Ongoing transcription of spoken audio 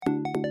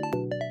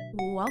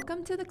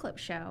Welcome to the Clip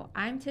Show.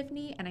 I'm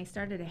Tiffany, and I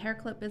started a hair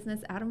clip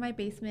business out of my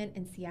basement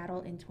in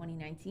Seattle in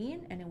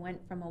 2019, and it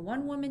went from a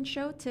one-woman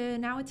show to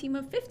now a team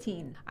of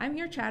 15. I'm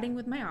here chatting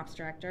with my ops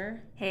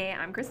director. Hey,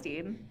 I'm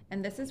Christine.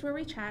 And this is where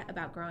we chat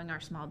about growing our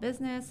small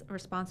business,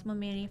 responsible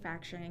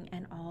manufacturing,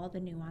 and all the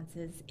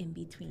nuances in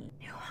between.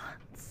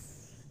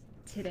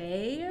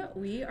 Today,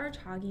 we are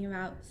talking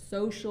about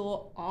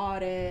social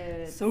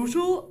audits.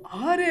 Social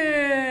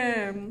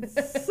audits.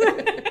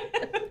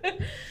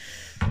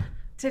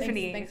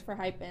 Tiffany. Thanks for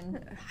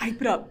hyping. Hype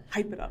it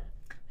up.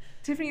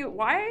 Tiffany,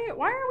 why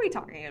are we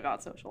talking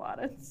about social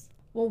audits?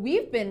 Well,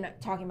 we've been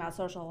talking about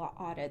social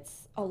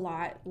audits a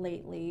lot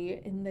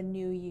lately in the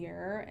new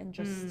year and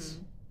just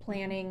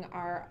planning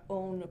our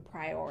own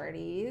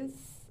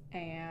priorities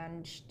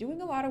and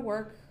doing a lot of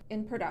work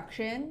in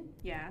production.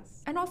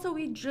 Yes. And also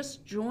we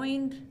just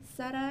joined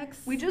SEDEX.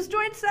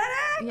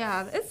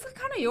 Yeah, it's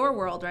kind of your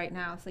world right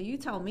now, so you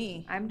tell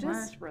me. I'm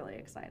just really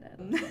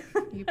excited.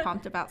 You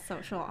pumped about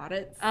social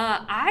audits?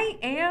 I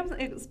am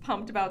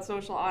pumped about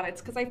social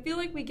audits because I feel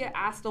like we get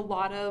asked a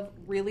lot of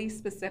really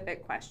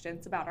specific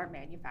questions about our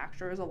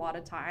manufacturers a lot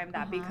of time.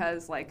 That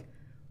because like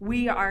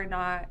we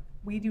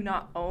do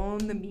not own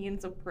the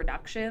means of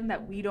production,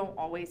 that we don't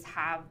always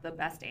have the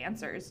best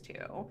answers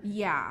to.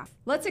 Yeah.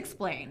 Let's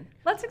explain.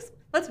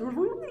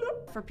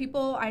 For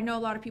people, I know a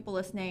lot of people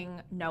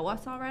listening know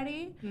us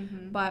already,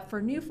 but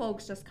for new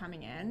folks just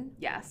coming in,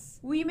 yes,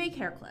 we make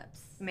hair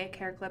clips.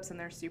 And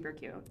they're super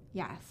cute.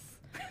 Yes.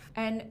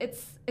 And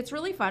it's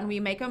really fun.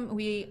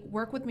 We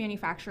work with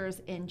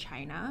manufacturers in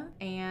China,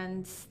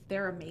 and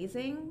they're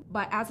amazing.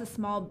 But as a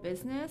small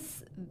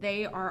business,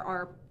 they are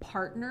our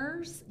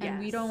partners, and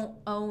we don't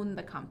own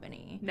the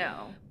company.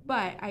 No.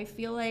 But I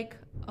feel like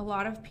a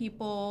lot of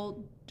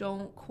people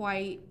don't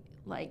quite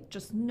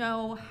just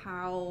know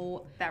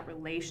how that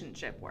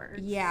relationship works.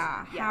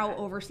 Yeah, how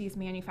overseas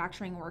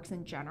manufacturing works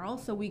in general.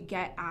 So we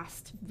get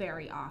asked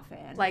very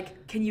often.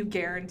 Like, can you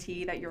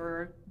guarantee that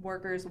your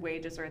workers'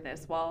 wages are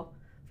this? Well,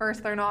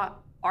 first, they're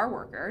not our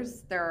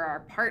workers, they're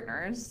our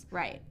partners.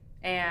 Right.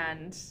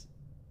 And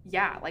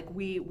yeah, like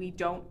we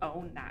don't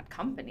own that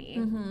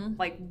company.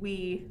 Like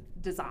we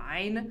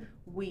design,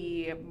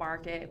 we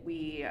market,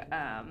 we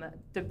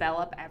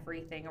develop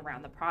everything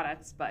around the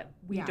products, but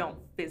we don't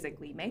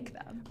physically make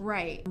them.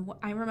 Right.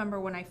 I remember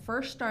when I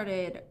first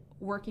started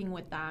working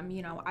with them,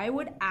 I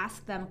would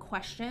ask them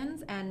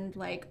questions, and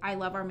I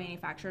love our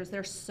manufacturers.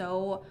 They're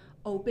so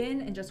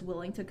open and just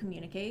willing to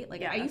communicate.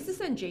 I used to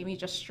send Jamie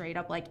just straight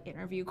up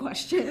interview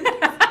questions.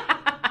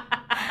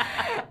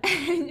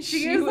 And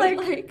she is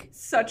like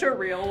such a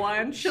real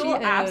one. She'll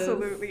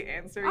absolutely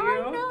answer you.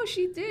 I know,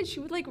 she did. She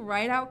would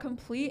write out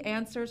complete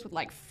answers with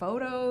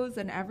photos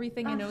and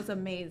everything, and it was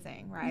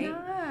amazing, right?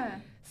 Yeah.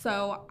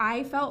 So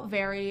I felt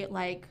very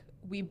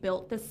we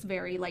built this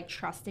very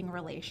trusting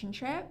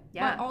relationship,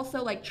 but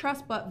also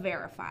trust but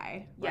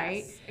verify,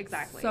 right? Yes,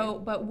 exactly. So,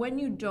 but when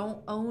you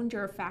don't own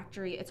your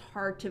factory, it's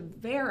hard to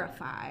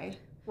verify.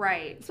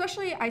 Right.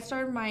 Especially, I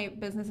started my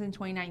business in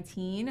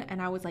 2019,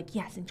 and I was like,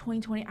 yes, in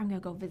 2020, I'm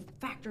going to go visit the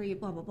factory,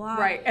 blah, blah, blah.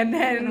 Right. And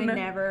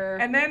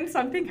then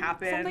something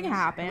happened.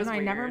 I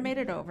never made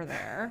it over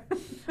there.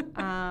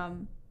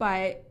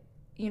 But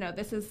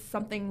this is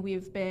something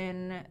we've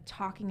been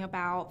talking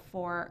about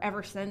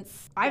ever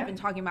since I've been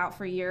talking about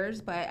for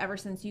years, but ever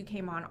since you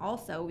came on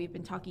also, we've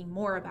been talking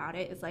more about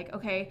it. It's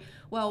okay,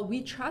 well,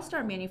 we trust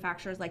our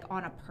manufacturers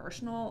on a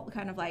personal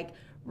kind of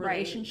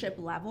relationship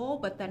level,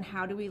 but then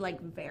how do we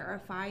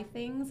verify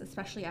things,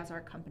 especially as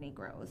our company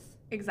grows?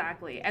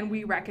 Exactly. And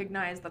we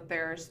recognize that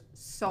there's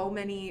so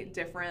many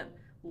different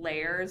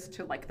layers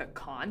to the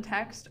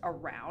context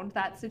around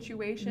that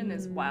situation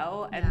as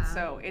well, and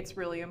so it's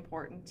really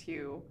important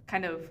to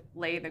kind of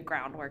lay the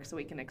groundwork so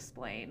we can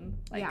explain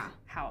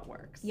how it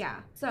works.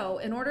 So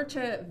in order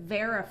to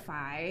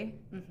verify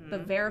the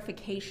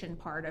verification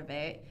part of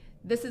it,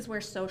 this is where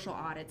social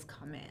audits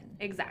come in.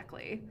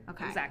 Exactly.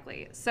 Okay.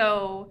 Exactly.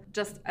 So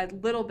just a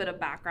little bit of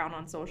background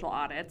on social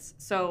audits.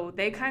 So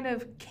they kind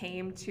of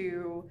came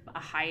to a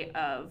height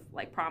of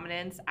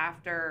prominence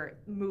after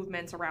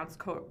movements around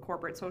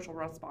corporate social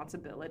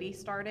responsibility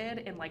started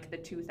in the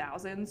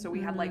 2000s. So we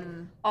had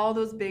all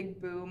those big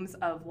booms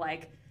of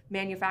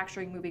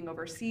manufacturing moving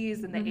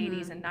overseas in the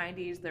 80s and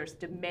 90s. There's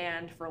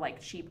demand for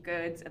cheap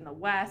goods in the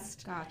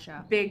West.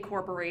 Gotcha. Big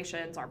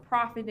corporations are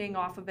profiting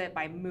off of it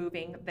by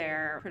moving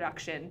their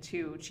production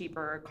to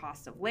cheaper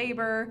cost of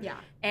labor. Yeah.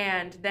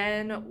 And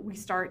then we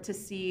start to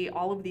see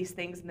all of these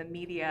things in the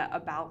media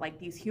about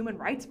these human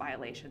rights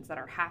violations that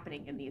are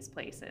happening in these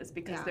places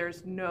because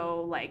there's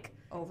no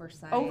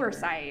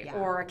oversight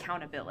or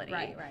accountability.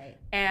 Right.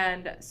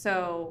 And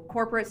so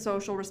corporate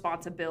social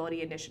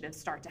responsibility initiatives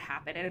start to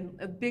happen. And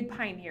a big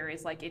pioneer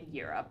is in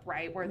Europe,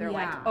 right? Where they're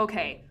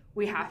okay,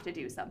 we have to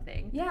do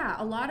something. Yeah,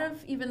 a lot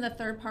of even the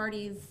third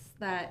parties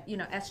that,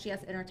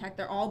 SGS, Intertech,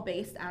 they're all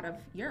based out of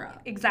Europe.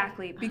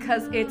 Exactly,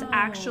 because it's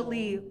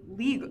actually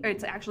legal.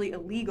 It's actually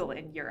illegal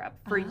in Europe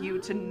for you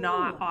to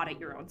not audit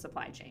your own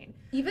supply chain.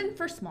 Even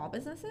for small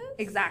businesses?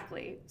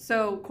 Exactly.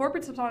 So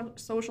corporate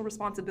social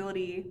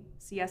responsibility,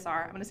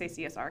 CSR, I'm going to say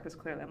CSR because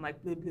clearly I'm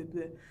like, blah, blah,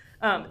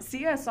 blah.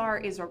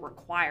 CSR is a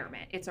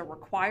requirement. It's a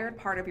required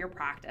part of your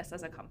practice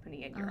as a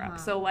company in Europe.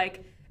 So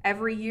like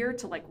every year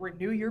to like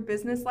renew your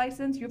business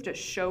license, you have to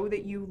show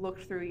that you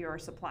looked through your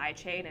supply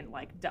chain and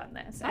like done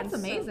this. That's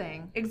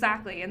amazing.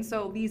 Exactly. And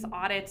so these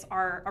audits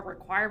are a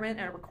requirement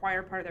and a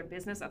required part of their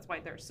business. That's why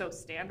they're so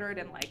standard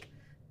and like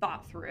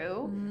thought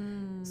through.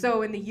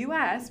 So in the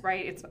US,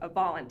 right, it's a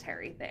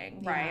voluntary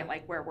thing, right?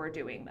 Like where we're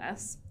doing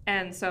this.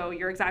 And so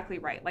you're exactly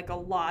right. Like a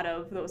lot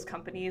of those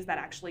companies that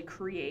actually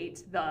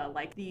create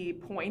the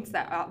points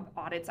that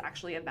audits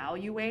actually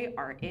evaluate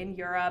are in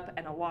Europe.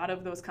 And a lot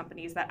of those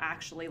companies that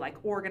actually like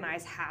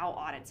organize how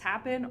audits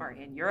happen are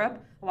in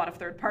Europe. A lot of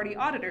third-party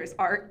auditors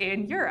are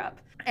in Europe.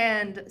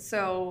 And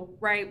so,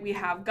 right, we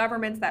have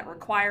governments that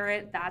require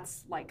it.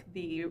 That's like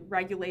the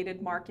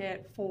regulated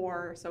market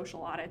for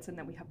social audits. And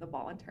then we have the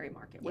voluntary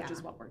market, which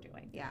is what we're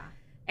doing. Yeah.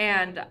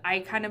 And I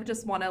kind of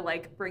just want to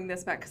like bring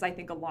this back because I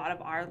think a lot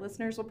of our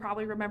listeners will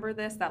probably remember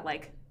this, that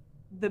like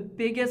the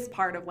biggest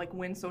part of like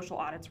when social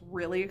audits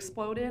really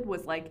exploded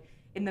was like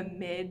in the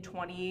mid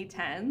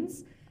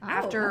 2010s.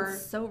 That's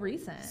so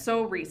recent.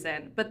 So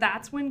recent. But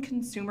that's when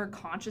consumer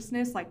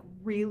consciousness like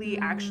really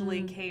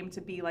actually came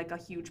to be like a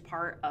huge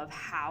part of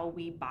how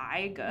we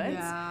buy goods.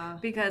 Yeah.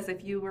 Because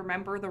if you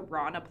remember the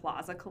Rana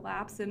Plaza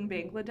collapse in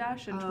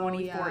Bangladesh in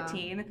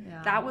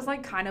 2014, that was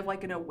like kind of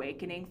like an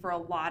awakening for a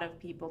lot of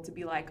people to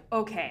be like,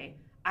 okay,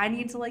 I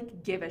need to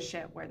like give a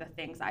shit where the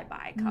things I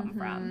buy come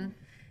from.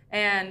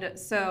 And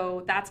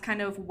so that's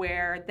kind of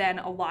where then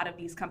a lot of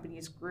these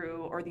companies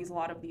grew, or a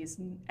lot of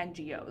these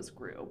NGOs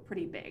grew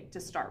pretty big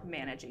to start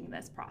managing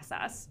this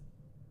process.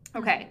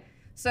 Okay,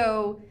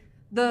 so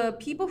the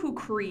people who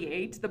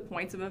create the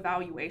points of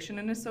evaluation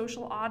in a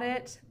social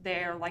audit,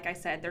 they're, like I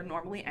said, they're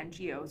normally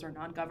NGOs or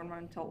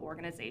non-governmental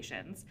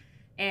organizations.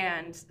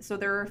 And so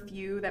there are a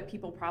few that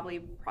people probably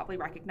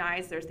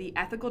recognize. There's the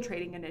Ethical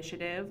Trading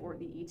Initiative, or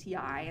the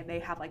ETI, and they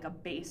have like a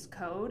base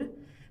code.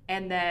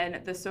 And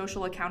then the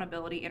Social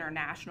Accountability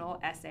International,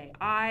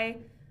 SAI,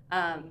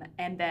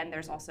 and then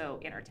there's also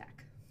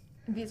Intertech.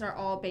 These are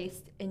all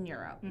based in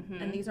Europe,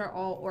 and these are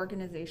all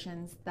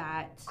organizations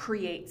that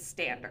create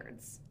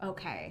standards.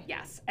 Okay.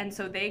 Yes, and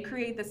so they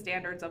create the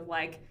standards of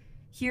like,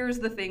 here's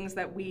the things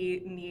that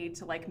we need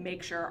to like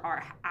make sure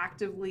are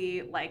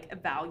actively like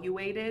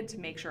evaluated to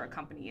make sure a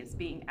company is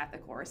being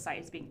ethical or a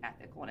site is being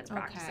ethical in its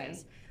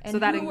practices. And so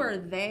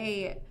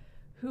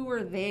who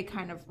are they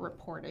kind of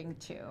reporting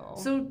to?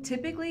 So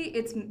typically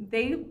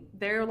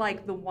they're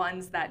like the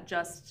ones that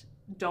just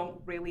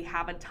don't really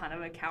have a ton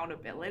of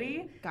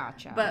accountability.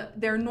 Gotcha. But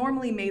they're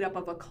normally made up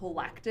of a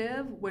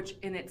collective, which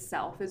in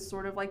itself is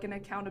sort of like an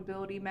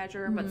accountability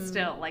measure, but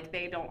still like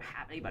they don't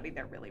have anybody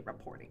they're really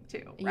reporting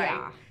to,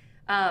 right?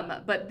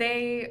 Yeah. But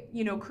they,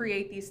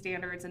 create these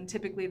standards, and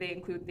typically they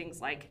include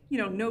things like,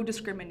 no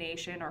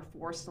discrimination or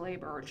forced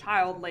labor or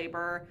child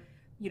labor,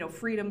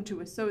 freedom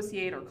to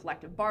associate or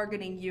collective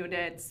bargaining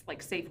units,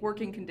 like safe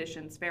working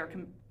conditions, fair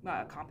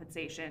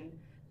compensation,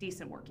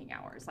 decent working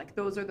hours. Like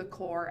those are the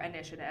core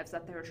initiatives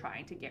that they're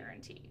trying to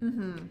guarantee.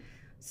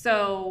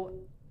 So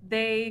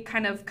they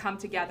kind of come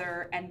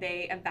together and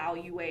they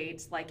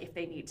evaluate like if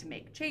they need to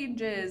make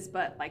changes,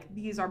 but like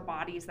these are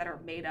bodies that are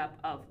made up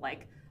of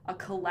like a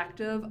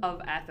collective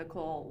of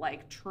ethical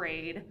like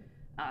trade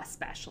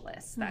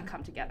specialists that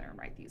come together and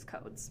write these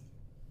codes.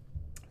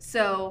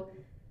 So,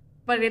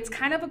 but it's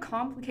kind of a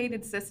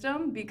complicated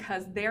system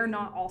because they're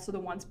not also the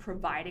ones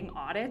providing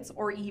audits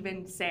or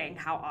even saying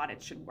how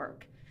audits should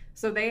work.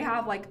 So they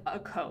have like a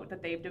code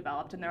that they've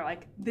developed and they're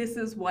like, this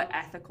is what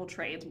ethical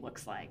trade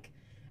looks like.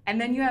 And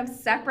then you have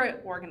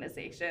separate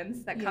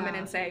organizations that come in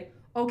and say,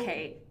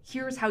 okay,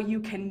 here's how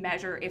you can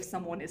measure if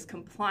someone is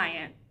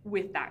compliant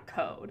with that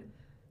code.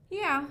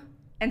 Yeah.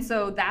 And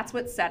so that's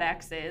what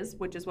SEDEX is,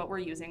 which is what we're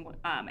using,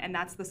 and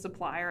that's the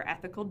Supplier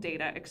Ethical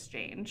Data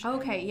Exchange.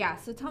 Okay, yeah.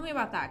 So tell me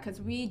about that, because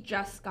we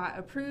just got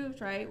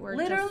approved, right? We're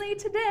literally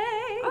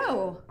today.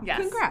 Oh, yes.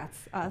 Congrats,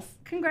 us.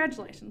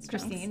 Congratulations,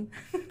 Christine,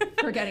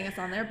 for getting us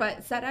on there.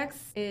 But SEDEX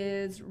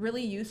is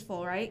really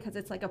useful, right? Because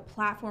it's like a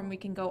platform we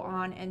can go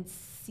on and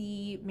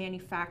see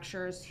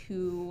manufacturers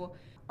who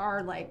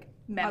are like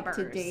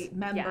up-to-date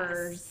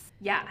members.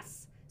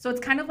 Yes. So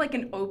it's kind of like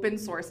an open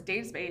source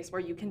database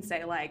where you can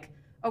say like,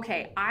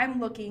 okay, I'm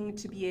looking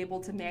to be able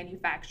to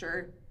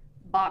manufacture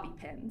bobby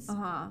pins.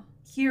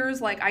 Here's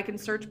like, I can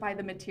search by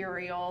the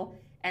material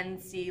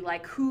and see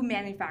like who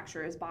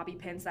manufactures bobby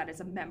pins that is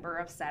a member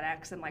of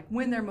SEDEX, and like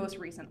when their most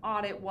recent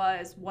audit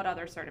was, what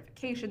other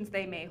certifications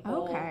they may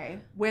hold,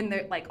 when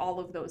they're like all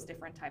of those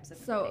different types of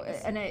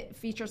things. And it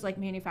features like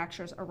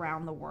manufacturers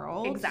around the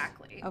world.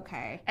 Exactly.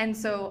 Okay. And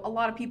so a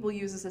lot of people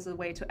use this as a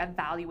way to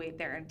evaluate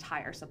their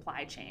entire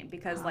supply chain,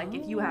 because like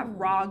if you have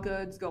raw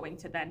goods going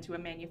to then to a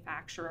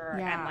manufacturer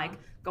and like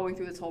going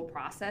through this whole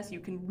process, you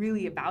can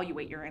really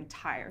evaluate your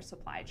entire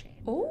supply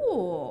chain.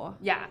 Oh,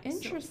 yeah,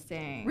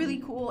 interesting. So really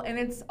cool. And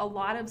it's a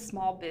lot of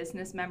small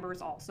business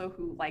members also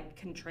who like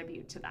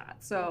contribute to that.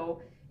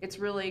 So it's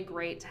really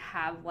great to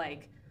have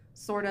like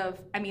sort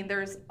of, I mean,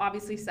 there's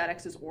obviously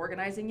SEDEX is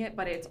organizing it,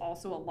 but it's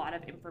also a lot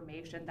of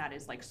information that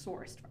is like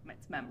sourced from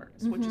its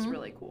members, which is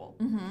really cool.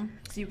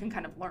 So you can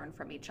kind of learn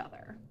from each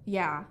other.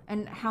 Yeah.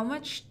 And how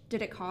much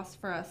did it cost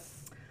for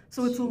us?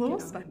 So it's a little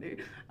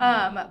spendy.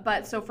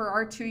 But so for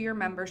our 2-year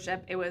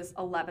membership, it was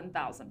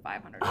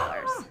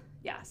 $11,500.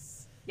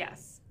 Yes.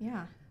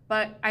 Yeah.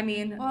 But I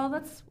mean, well,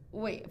 that's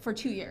for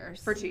 2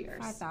 years. For 2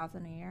 years.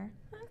 $5,000 a year.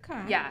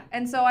 Okay. Yeah.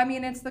 And so I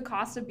mean, it's the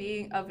cost of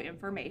being of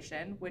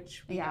information,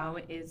 which we know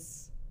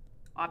is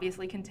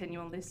obviously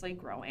continuously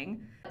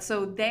growing.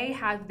 So they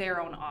have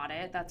their own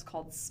audit that's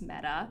called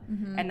SMETA,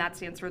 and that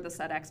stands for the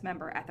SEDEX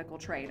Member Ethical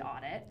Trade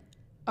Audit.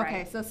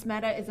 Okay, so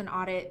SMETA is an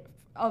audit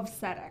of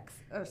SEDEX,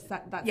 or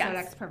that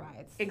SEDEX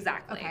provides.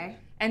 Exactly. Okay.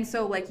 And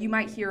so like you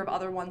might hear of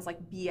other ones like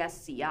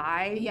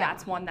BSCI.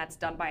 That's one that's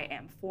done by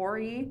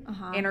Amfori.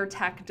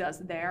 Intertech does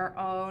their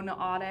own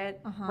audit,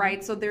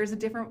 right? So there's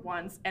different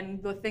ones.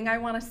 And the thing I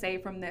want to say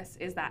from this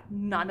is that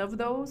none of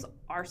those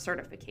are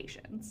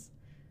certifications.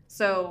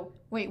 So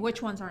wait,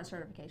 which ones aren't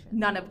certifications?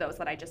 None of those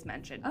that I just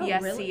mentioned. Oh,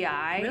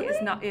 BSCI really?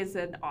 is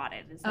an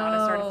audit. It's not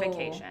a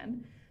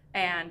certification.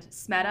 And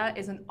SMETA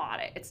is an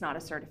audit. It's not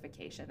a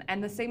certification.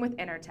 And the same with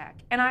Intertech.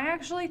 And I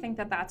actually think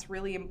that that's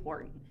really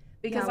important.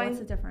 Because what's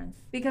the difference?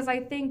 Because I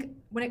think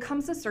when it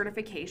comes to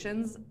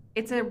certifications,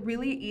 it's a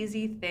really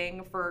easy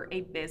thing for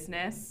a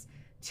business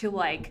to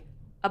like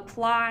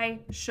apply,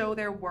 show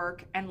their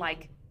work, and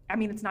like, I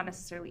mean, it's not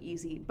necessarily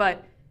easy,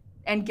 but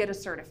and get a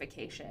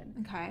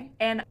certification. Okay.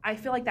 And I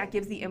feel like that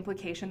gives the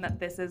implication that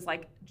this is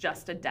like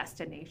just a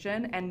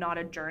destination and not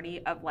a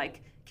journey of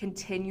like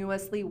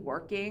continuously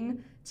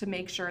working to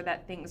make sure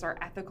that things are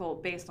ethical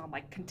based on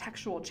like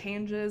contextual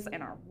changes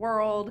in our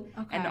world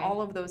and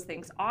all of those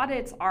things.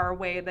 Audits are a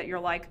way that you're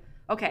like,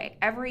 okay,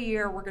 every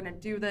year we're gonna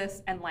do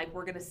this, and like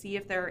we're gonna see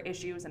if there are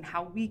issues and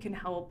how we can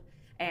help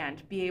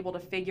and be able to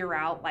figure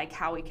out like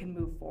how we can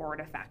move forward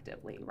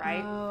effectively,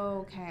 right?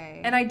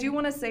 Okay. And I do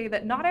want to say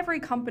that not every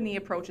company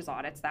approaches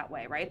audits that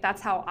way, right?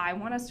 That's how I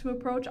want us to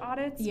approach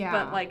audits. Yeah.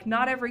 But like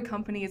not every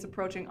company is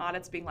approaching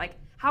audits being like,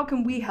 how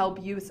can we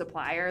help you,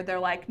 supplier? They're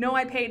like, no,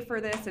 I paid for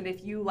this, and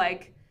if you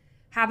like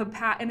have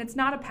a and it's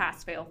not a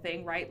pass-fail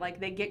thing, right? Like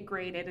they get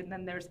graded, and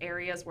then there's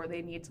areas where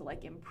they need to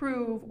like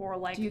improve, or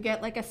like. Do you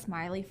get like a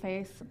smiley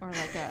face or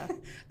like a?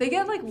 They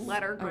get like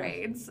letter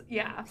grades,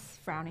 yeah.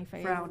 Frowny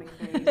face. Frowny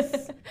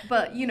face.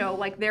 But you know,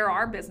 like there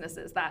are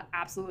businesses that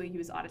absolutely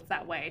use audits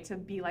that way to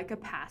be like a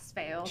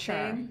pass-fail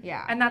thing.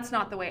 Yeah. And that's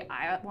not the way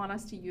I want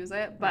us to use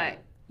it,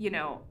 but you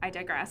know, I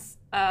digress.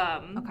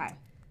 Okay.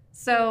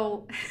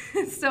 So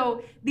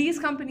these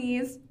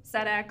companies,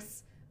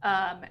 SEDEX.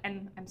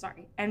 And I'm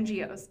sorry,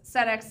 NGOs,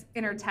 SEDEX,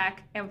 Intertech,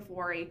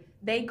 Amfori,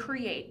 they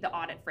create the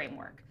audit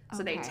framework.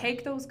 So they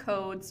take those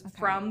codes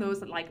from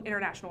those like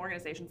international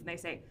organizations, and they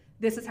say,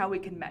 this is how we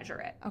can measure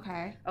it.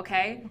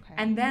 Okay?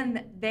 And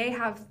then they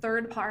have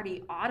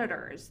third-party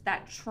auditors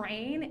that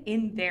train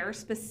in their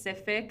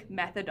specific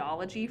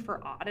methodology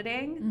for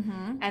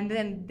auditing, and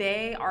then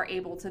they are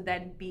able to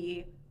then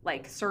be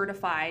like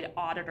certified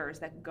auditors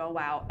that go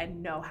out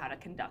and know how to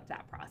conduct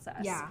that process.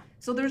 Yeah.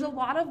 So there's a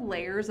lot of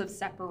layers of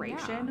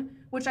separation,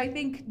 which I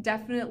think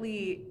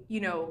definitely, you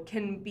know,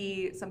 can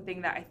be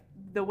something that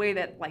the way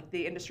that like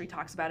the industry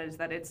talks about it is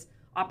that it's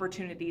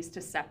opportunities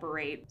to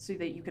separate so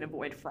that you can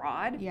avoid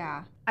fraud.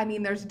 Yeah. I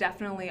mean, there's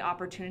definitely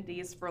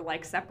opportunities for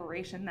like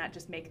separation that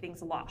just make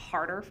things a lot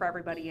harder for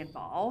everybody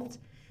involved.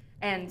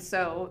 And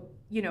so,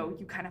 you know,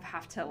 you kind of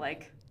have to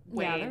like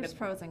there's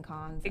pros and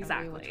cons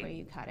exactly every which way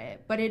you cut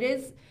it. But it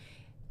is,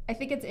 I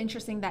think it's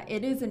interesting that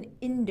it is an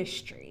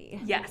industry.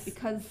 Yes.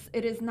 Because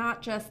it is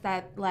not just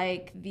that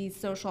like these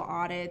social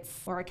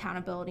audits or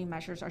accountability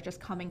measures are just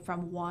coming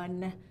from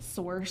one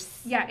source.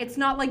 Yeah, it's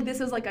not like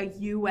this is like a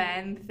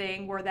UN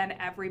thing where then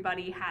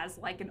everybody has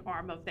like an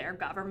arm of their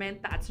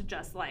government that's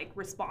just like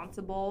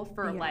responsible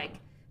for like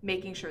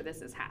making sure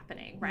this is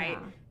happening, right?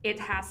 It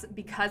has,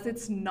 because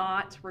it's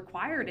not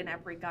required in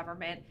every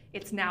government,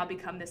 it's now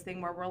become this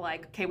thing where we're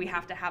like, okay, we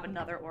have to have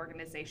another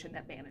organization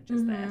that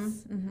manages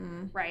this,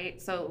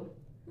 right? So,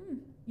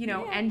 you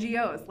know,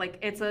 NGOs, like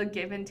it's a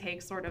give and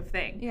take sort of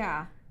thing.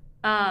 Yeah.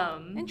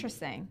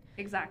 Interesting.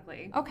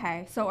 Exactly.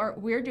 Okay, so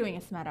we're doing a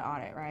SMETA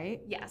audit,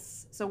 right?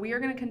 Yes. So we are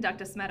going to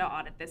conduct a SMETA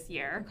audit this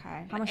year.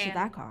 Okay. How much did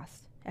that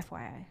cost?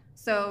 FYI.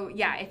 So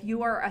yeah, if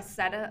you are a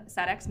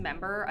SEDEX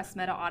member, a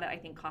SMETA audit I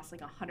think costs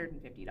like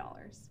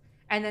 $150.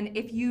 And then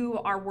if you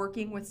are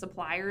working with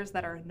suppliers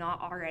that are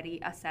not already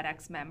a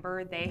SEDEX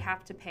member, they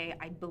have to pay,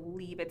 I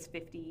believe it's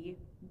 50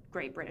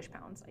 Great British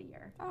pounds a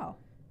year. Oh.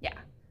 Yeah.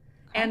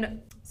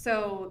 And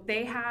so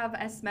they have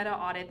a SMETA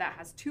audit that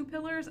has 2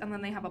 pillars, and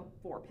then they have a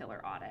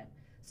 4-pillar audit.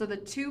 So the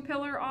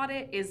 2-pillar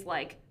audit is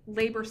like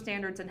labor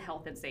standards and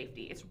health and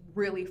safety. It's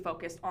really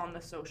focused on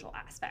the social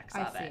aspects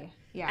of it.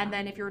 Yeah. And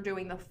then if you're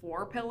doing the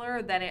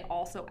 4-pillar, then it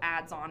also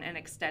adds on an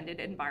extended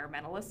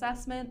environmental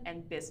assessment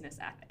and business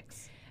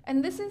ethics.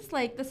 And this is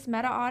like this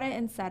meta audit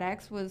in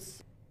SEDEX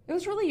was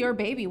really your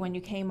baby when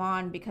you came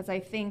on, because I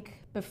think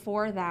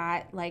before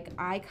that, like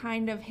I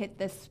kind of hit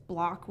this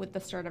block with the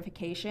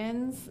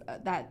certifications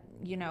that,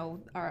 you know,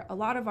 a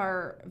lot of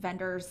our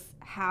vendors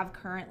have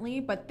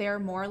currently, but they're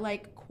more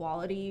like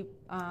quality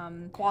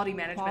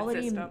management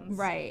systems.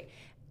 Right.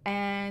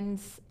 And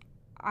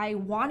I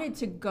wanted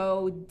to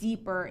go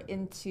deeper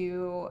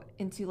into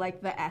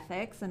like the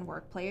ethics and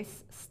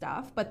workplace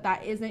stuff, but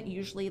that isn't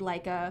usually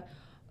like a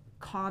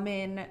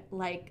common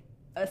like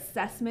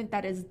assessment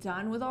that is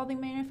done with all the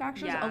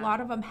manufacturers. Yeah. A lot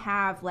of them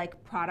have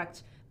like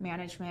product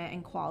management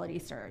and quality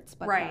certs,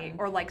 but right,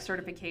 or like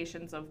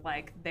certifications of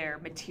like their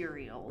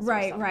materials.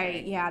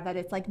 Right, yeah, that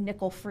it's like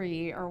nickel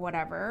free or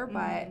whatever.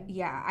 But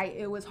yeah,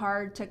 it was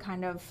hard to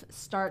kind of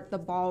start the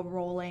ball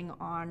rolling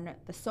on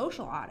the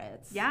social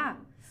audits. Yeah,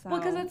 well,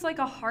 because it's like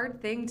a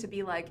hard thing to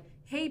be like,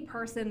 hey,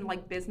 person,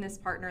 like business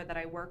partner that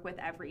I work with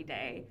every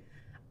day,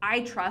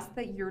 I trust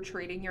that you're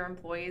treating your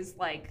employees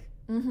like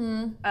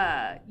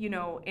you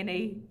know, in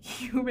a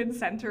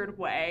human-centered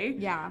way.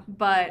 Yeah.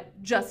 But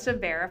just to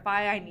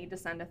verify, I need to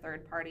send a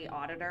third-party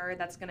auditor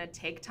that's going to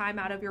take time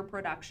out of your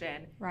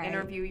production,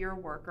 interview your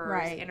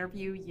workers,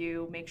 interview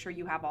you, make sure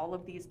you have all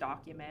of these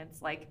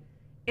documents. Like,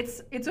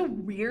 it's a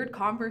weird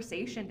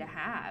conversation to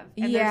have.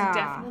 And there's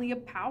definitely a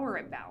power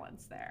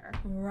imbalance there.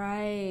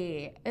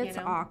 Right. It's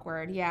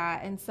awkward. Yeah.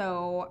 And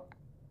so,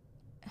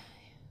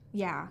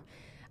 yeah.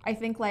 I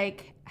think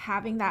like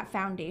having that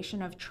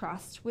foundation of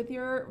trust with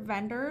your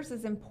vendors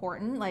is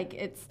important. Like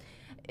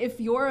if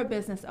you're a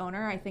business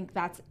owner, I think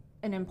that's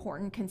an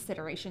important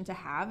consideration to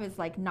have, is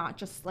like not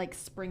just like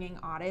springing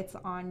audits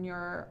on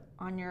your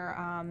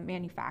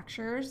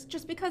manufacturers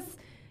just because,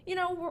 you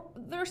know,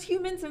 there's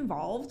humans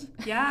involved.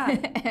 Yeah.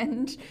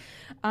 And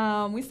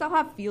we still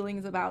have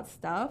feelings about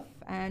stuff,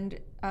 and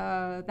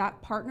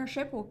that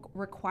partnership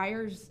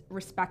requires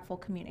respectful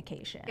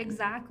communication.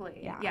 Exactly.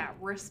 Yeah.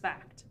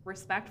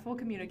 Respectful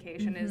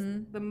communication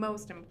is the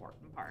most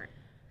important part.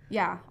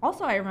 Yeah.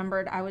 Also, I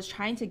remembered I was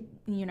trying to,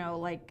 you know,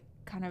 like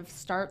kind of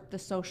start the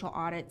social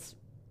audits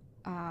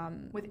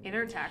with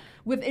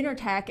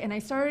Intertech. And I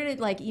started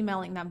like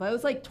emailing them, but it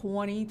was like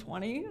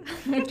 2020,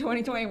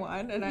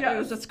 2021, and it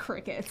was just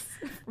crickets.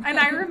 And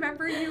I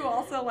remember you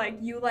also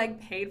you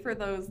paid for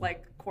those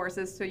like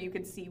courses so you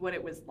could see what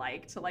it was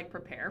like to like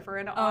prepare for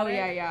an audit.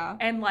 Oh yeah.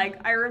 And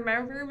like I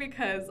remember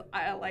because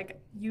I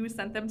you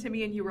sent them to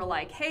me and you were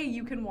like, hey,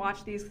 you can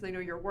watch these because I know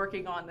you're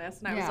working on this.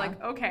 And I was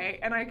like, okay.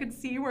 And I could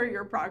see where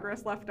your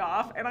progress left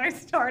off. And I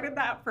started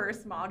that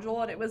first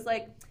module, and it was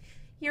like,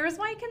 here's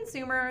why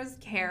consumers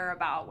care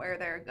about where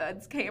their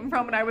goods came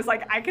from. And I was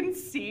like, I can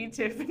see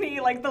Tiffany,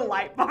 like the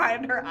light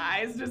behind her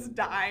eyes just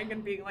dying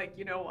and being like,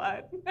 you know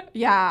what?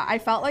 Yeah, I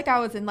felt like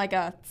I was in like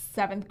a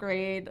 7th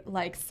grade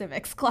like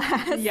civics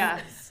class.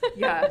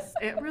 Yes,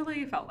 it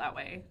really felt that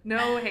way.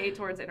 No hate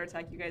towards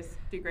Intertech. You guys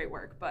do great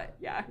work. But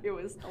yeah, it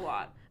was a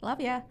lot.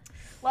 Love ya.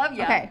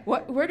 Okay,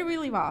 where do we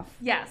leave off?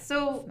 Yeah,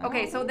 so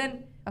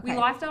then we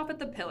left off at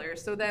the pillars.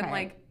 So then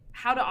like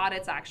how do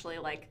audits actually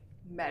like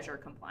measure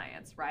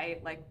compliance,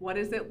 right? Like what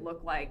does it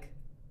look like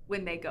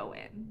when they go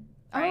in,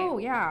 right? Oh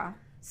yeah.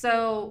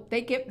 So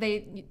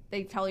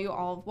they tell you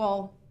all,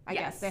 well, I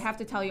guess they have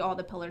to tell you all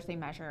the pillars they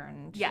measure,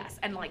 and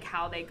and like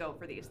how they go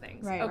for these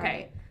things.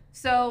 Right.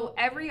 So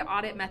every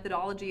audit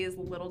methodology is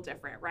a little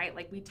different, right?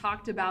 Like we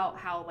talked about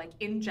how like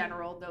in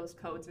general those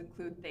codes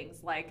include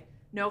things like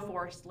no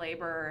forced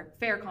labor,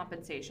 fair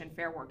compensation,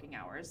 fair working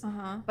hours.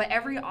 But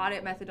every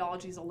audit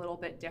methodology is a little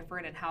bit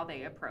different in how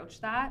they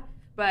approach that.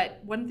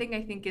 But one thing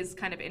I think is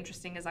kind of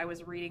interesting as I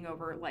was reading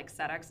over like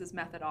SEDEX's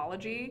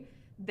methodology,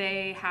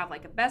 they have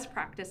like a best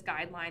practice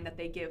guideline that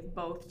they give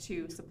both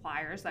to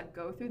suppliers that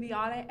go through the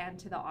audit and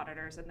to the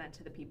auditors and then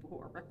to the people who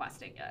are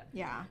requesting it.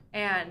 Yeah.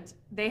 And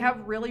they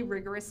have really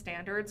rigorous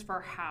standards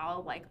for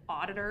how like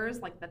auditors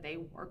like that they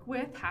work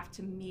with have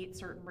to meet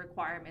certain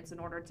requirements in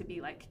order to be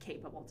like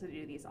capable to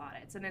do these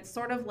audits. And it's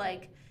sort of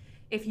like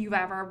if you've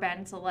ever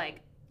been to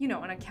like, you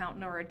know, an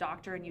accountant or a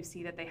doctor and you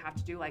see that they have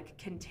to do like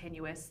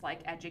continuous like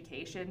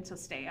education to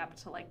stay up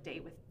to like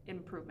date with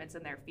improvements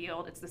in their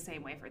field, it's the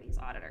same way for these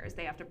auditors.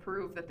 They have to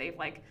prove that they've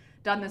like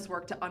done this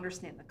work to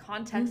understand the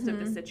context of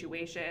the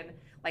situation,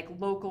 like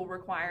local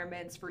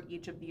requirements for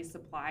each of these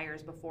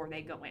suppliers before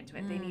they go into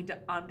it. They need to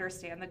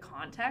understand the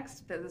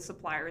context that the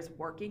supplier is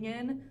working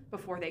in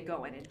before they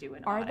go in and do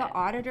an audit. Are the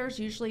auditors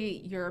usually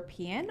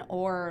European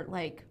or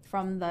like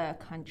from the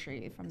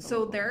country?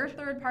 So there are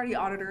third-party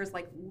auditors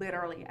like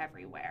literally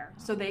everywhere.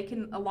 So they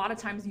can, a lot of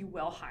times you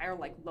will hire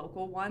like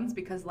local ones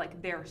because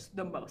like they're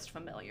the most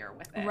familiar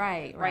with it.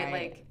 Right.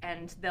 right? Like,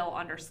 and they'll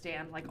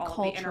understand like all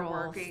of the inner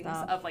workings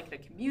stuff. of like the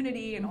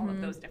community and all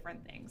of those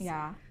different things.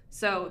 Yeah.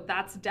 So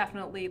that's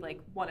definitely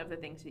like one of the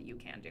things that you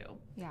can do.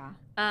 Yeah.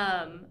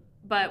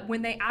 But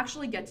when they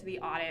actually get to the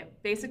audit,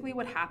 basically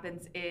what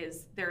happens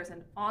is there's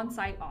an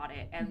on-site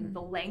audit, and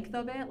the length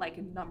of it, like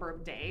number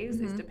of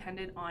days, is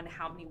dependent on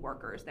how many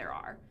workers there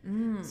are.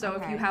 So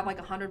if you have like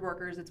 100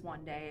 workers, it's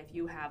 1 day. If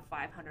you have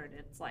 500,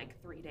 it's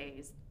like 3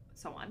 days,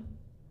 so on.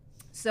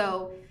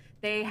 So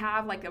they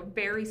have like a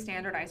very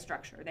standardized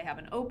structure. They have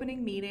an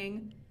opening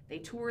meeting, they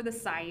tour the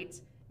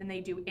site, then they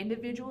do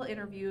individual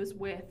interviews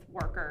with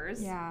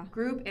workers,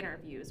 group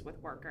interviews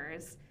with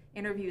workers,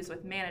 interviews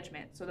with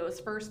management. So those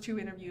first 2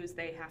 interviews,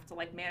 they have to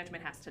like,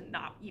 management has to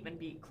not even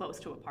be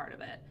close to a part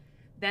of it.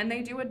 Then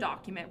they do a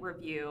document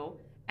review,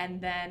 and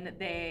then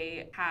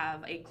they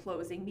have a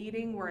closing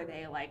meeting where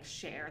they like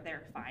share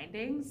their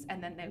findings,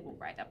 and then they will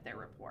write up their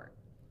report.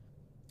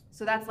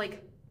 So that's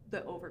like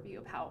the overview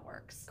of how it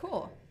works.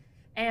 Cool.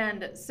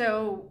 And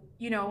so,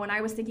 you know, when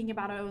I was thinking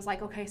about it, I was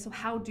like, okay, so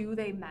how do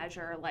they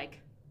measure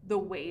like the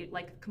wage,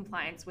 like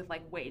compliance with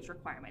like wage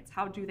requirements?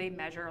 How do they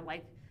measure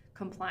like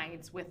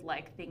compliance with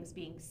like things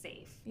being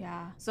safe?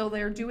 Yeah. So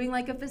they're doing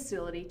like a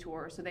facility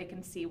tour so they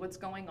can see what's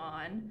going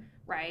on,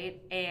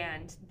 right?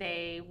 And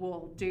they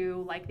will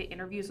do like the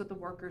interviews with the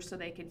workers so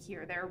they can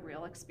hear their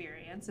real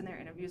experience, and their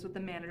interviews with the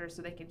managers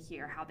so they can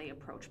hear how they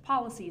approach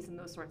policies and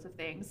those sorts of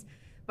things.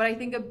 But I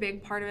think a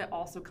big part of it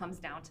also comes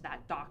down to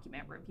that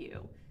document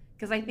review,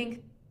 because I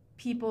think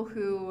people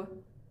who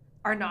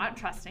are not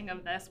trusting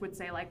of this would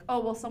say like, oh,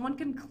 well, someone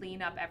can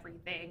clean up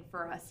everything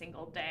for a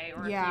single day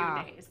or a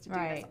few days to do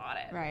this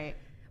audit. Right.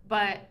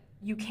 But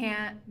you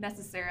can't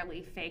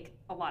necessarily fake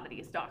a lot of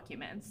these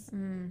documents.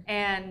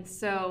 And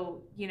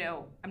so, you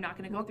know, I'm not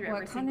going to go through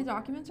every single... What kind of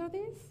documents are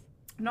these?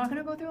 I'm not going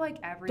to go through like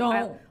every...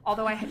 Don't.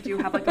 Although I do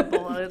have like a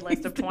bulleted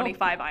list of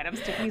 25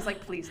 items. Tiffany's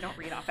like, please don't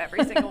read off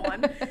every single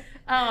one.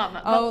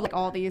 Like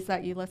all these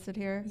that you listed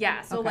here?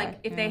 Yeah. So like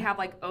if they have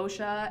like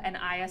OSHA and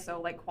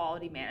ISO like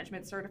quality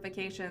management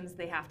certifications,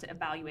 they have to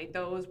evaluate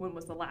those. When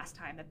was the last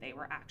time that they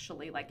were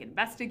actually like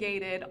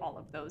investigated? All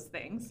of those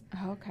things.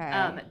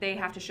 Okay. They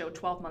have to show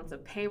 12 months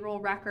of payroll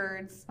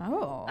records.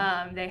 Oh.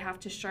 They have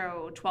to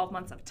show 12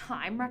 months of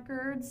time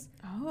records.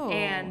 Oh.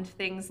 And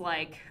things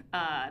like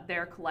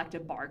their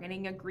collective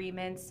bargaining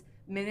agreements,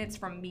 minutes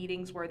from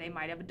meetings where they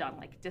might have done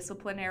like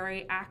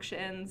disciplinary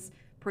actions,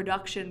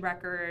 production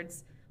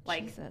records,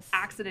 like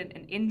accident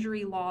and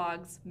injury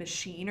logs,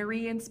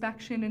 machinery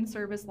inspection and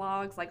service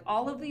logs, like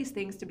all of these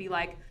things to be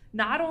like,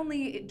 not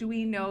only do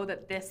we know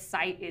that this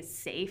site is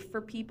safe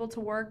for people to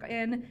work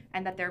in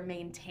and that they're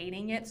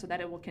maintaining it so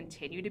that it will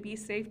continue to be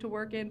safe to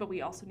work in, but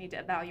we also need to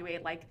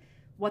evaluate like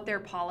what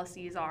their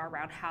policies are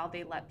around how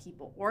they let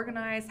people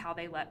organize, how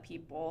they let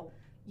people,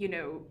 you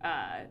know,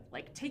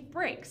 like take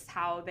breaks,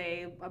 how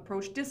they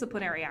approach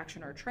disciplinary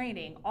action or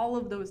training, all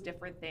of those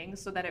different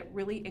things, so that it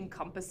really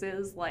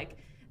encompasses like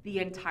the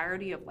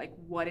entirety of like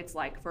what it's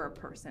like for a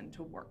person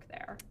to work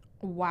there.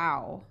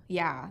 Wow.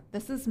 Yeah.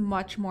 This is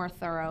much more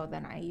thorough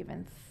than I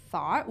even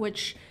thought,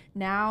 which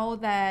now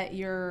that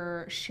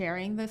you're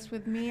sharing this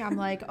with me, I'm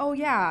like, oh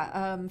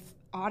yeah,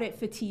 audit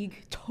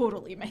fatigue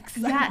totally makes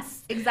sense.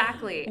 Yes,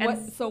 exactly.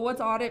 So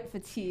what's audit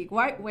fatigue?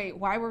 Why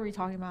were we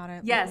talking about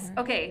it? Yes.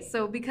 Okay.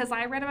 So because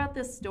I read about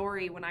this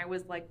story when I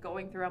was like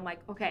going through, I'm like,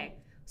 okay,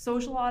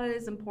 social audit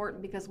is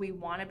important because we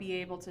want to be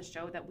able to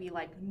show that we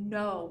like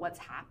know what's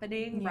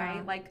happening,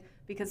 right? Like,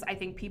 because I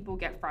think people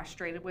get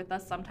frustrated with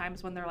us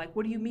sometimes when they're like,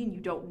 what do you mean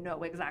you don't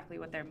know exactly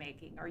what they're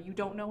making, or you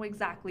don't know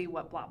exactly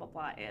what blah, blah,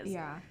 blah is?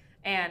 Yeah.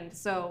 And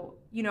so,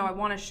 you know, I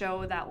want to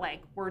show that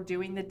like we're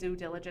doing the due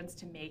diligence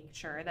to make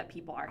sure that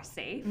people are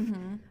safe.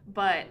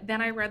 But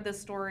then I read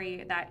this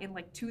story that in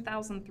like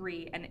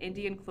 2003, an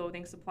Indian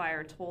clothing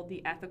supplier told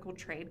the Ethical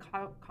Trade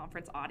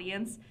Conference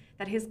audience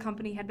that his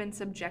company had been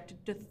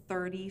subjected to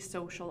 30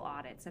 social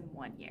audits in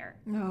 1 year.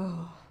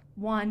 Oh.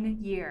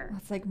 1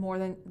 year.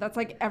 That's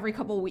like every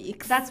couple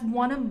weeks. That's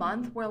one a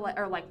month, or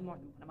like more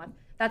than one a month.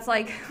 That's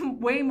like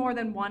way more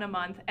than one a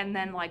month, and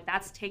then like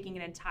that's taking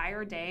an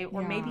entire day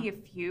or maybe a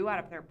few out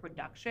of their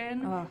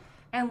production.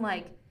 And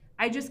like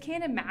I just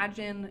can't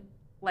imagine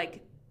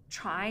like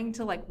trying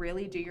to like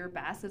really do your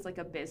best as like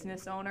a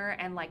business owner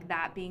and like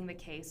that being the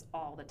case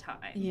all the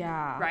time.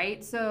 Yeah.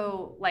 Right?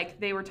 So like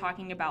they were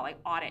talking about like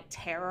audit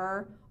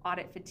terror,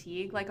 audit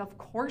fatigue. Like of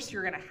course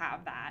you're gonna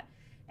have that.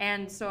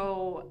 And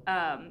so,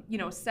 you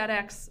know,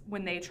 SEDEX,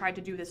 when they tried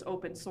to do this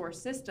open source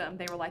system,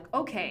 they were like,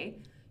 okay,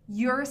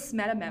 you're a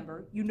SMETA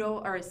member, you know,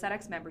 or a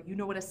SEDEX member, you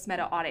know what a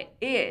SMETA audit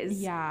is.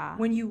 Yeah.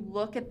 When you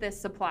look at this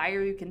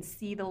supplier, you can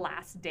see the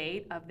last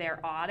date of their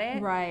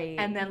audit. Right.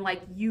 And then,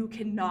 like, you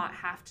cannot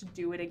have to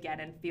do it again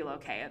and feel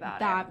okay about it.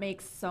 That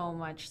makes so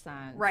much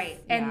sense.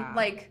 Right. And,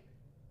 like,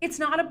 it's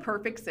not a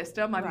perfect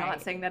system. I'm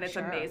not saying that it's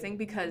amazing,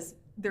 because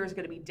there's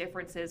going to be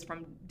differences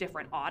from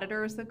different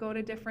auditors that go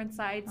to different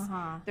sites.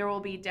 There will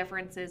be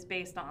differences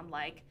based on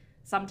like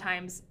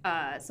sometimes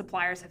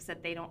suppliers have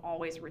said they don't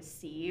always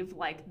receive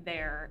like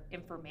their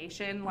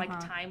information like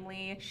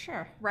timely.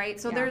 Sure. Right.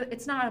 So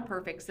it's not a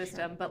perfect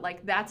system, but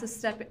like that's a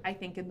step I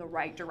think in the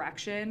right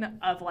direction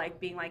of like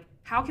being like,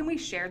 how can we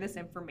share this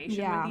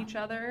information with each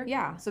other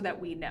so that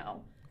we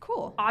know?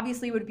 Cool.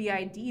 Obviously, it would be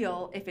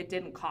ideal if it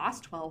didn't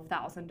cost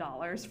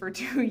 $12,000 for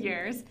 2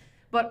 years,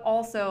 but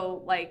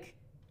also like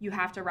you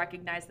have to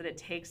recognize that it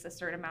takes a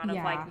certain amount of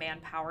like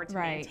manpower to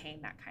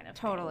maintain that kind of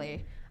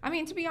thing. I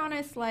mean, to be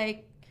honest,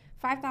 like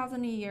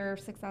 $5,000 a year,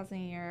 $6,000 a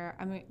year,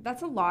 I mean,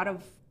 that's a lot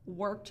of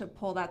work to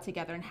pull that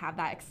together and have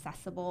that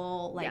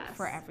accessible like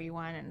for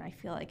everyone, and I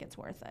feel like it's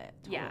worth it.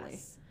 Totally.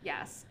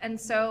 Yes. And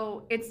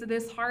so it's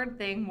this hard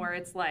thing where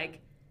it's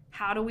like,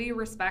 how do we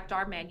respect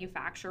our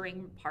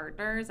manufacturing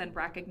partners and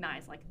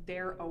recognize like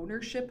their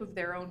ownership of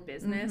their own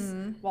business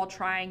while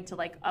trying to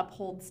like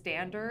uphold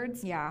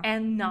standards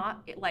and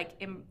not like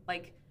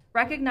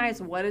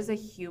recognize what is a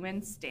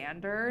human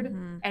standard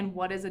and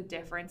what is a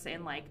difference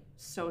in like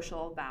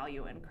social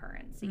value and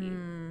currency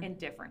in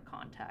different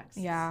contexts.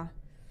 Yeah.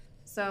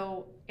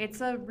 So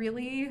it's a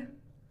really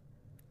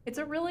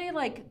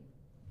like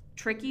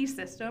tricky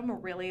system, a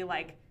really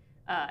like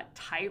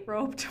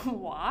tightrope to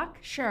walk.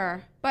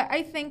 Sure. But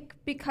I think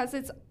because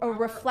it's a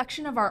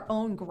reflection of our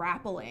own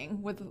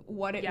grappling with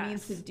what it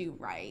means to do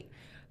right.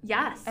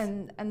 Yes.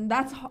 And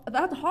that's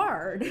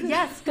hard.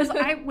 Yes, because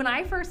when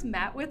I first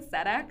met with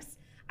SEDEX,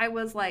 I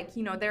was like,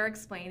 you know, they're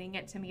explaining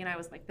it to me and I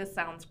was like, this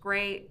sounds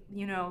great,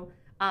 you know,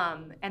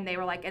 and they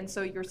were like, and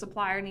so your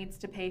supplier needs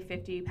to pay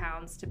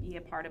 £50 to be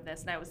a part of this.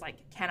 And I was like,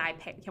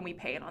 can we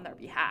pay it on their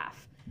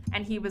behalf?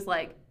 And he was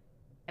like,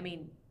 I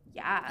mean,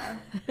 yeah,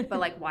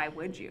 but like, why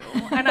would you?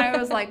 And I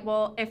was like,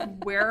 well, if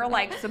we're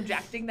like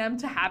subjecting them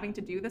to having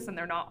to do this and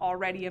they're not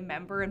already a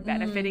member and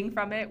benefiting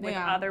from it with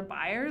other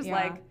buyers,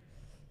 like,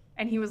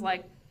 and he was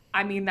like,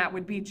 I mean, that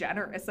would be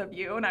generous of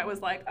you. And I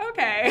was like,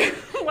 okay,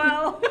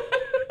 well.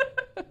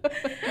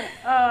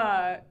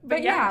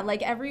 But yeah,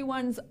 like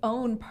everyone's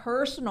own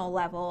personal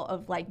level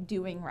of like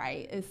doing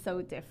right is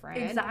so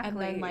different. Exactly. And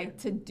then like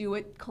to do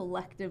it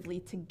collectively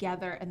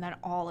together and then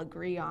all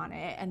agree on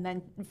it and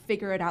then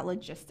figure it out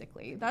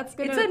logistically.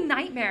 It's a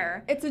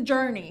nightmare. It's a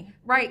journey.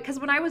 Right. Because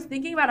when I was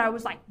thinking about it, I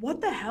was like, what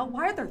the hell?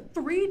 Why are there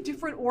 3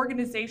 different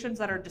organizations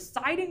that are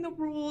deciding the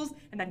rules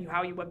and then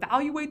how you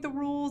evaluate the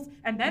rules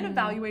and then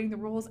evaluating the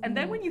rules? And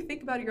then when you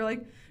think about it, you're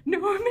like, no,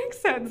 it makes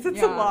sense.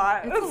 It's a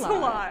lot. It's a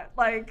lot.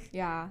 Like,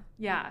 yeah.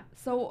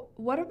 So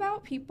what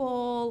about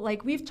people,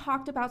 like we've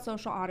talked about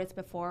social audits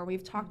before.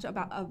 We've talked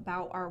about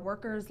our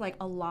workers like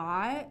a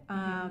lot,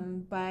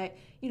 but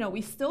you know,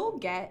 we still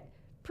get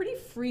pretty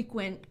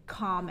frequent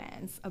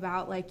comments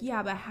about like,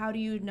 yeah, but how do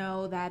you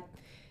know that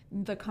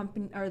the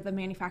company or the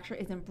manufacturer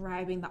isn't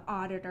bribing the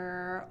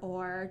auditor,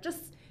 or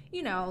just,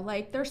 you know,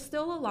 like there's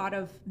still a lot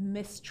of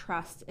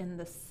mistrust in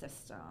the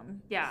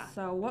system. Yeah.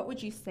 So what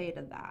would you say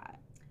to that?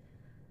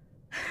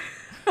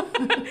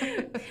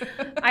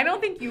 I don't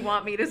think you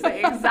want me to say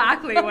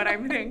exactly what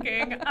I'm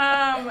thinking.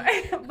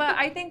 But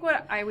I think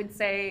what I would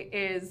say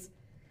is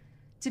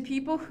to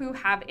people who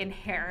have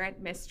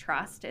inherent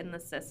mistrust in the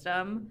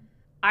system,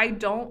 I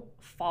don't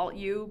fault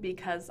you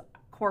because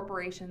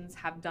corporations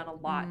have done a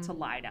lot to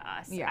lie to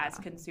us as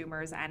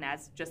consumers and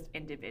as just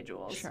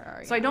individuals.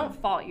 Sure, so I don't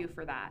fault you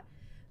for that.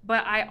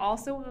 But I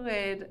also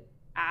would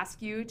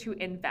ask you to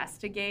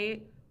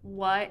investigate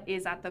what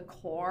is at the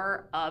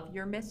core of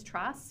your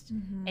mistrust,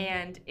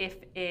 and if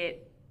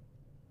it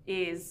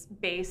is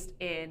based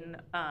in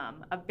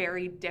a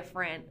very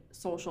different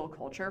social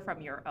culture from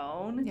your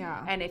own,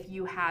 and if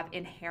you have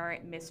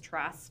inherent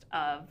mistrust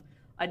of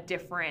a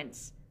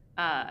different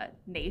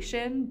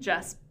nation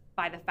just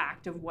by the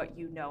fact of what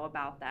you know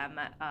about them,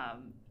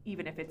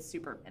 even if it's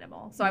super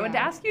minimal. So I would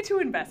ask you to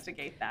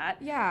investigate that.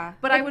 Yeah.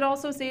 But I would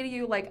also say to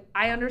you, like,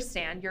 I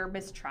understand your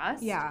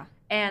mistrust. Yeah.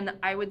 And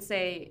I would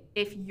say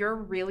if you're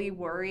really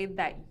worried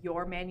that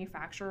your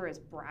manufacturer is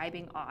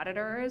bribing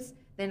auditors,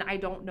 then I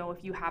don't know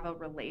if you have a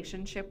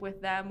relationship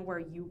with them where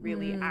you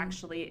really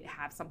actually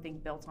have something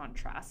built on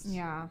trust.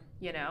 Yeah.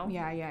 You know?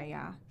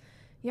 Yeah.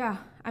 Yeah.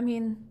 I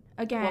mean,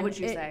 again. What would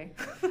you say?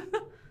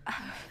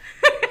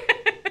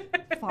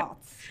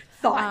 Thoughts.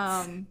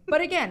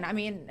 But again, I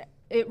mean,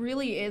 it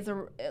really is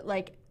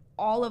like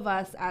all of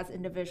us as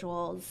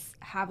individuals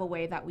have a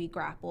way that we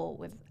grapple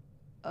with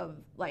of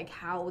like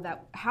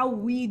how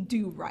we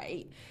do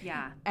right.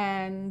 Yeah.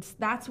 And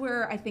that's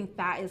where I think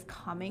that is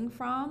coming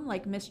from.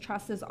 Like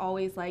mistrust is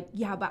always like,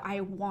 yeah, but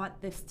I want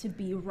this to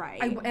be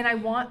right. And I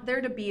want there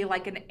to be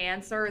like an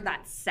answer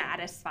that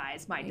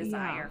satisfies my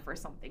desire for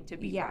something to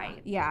be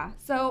right. Yeah.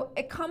 So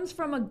it comes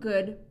from a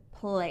good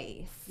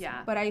place.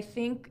 Yeah. But I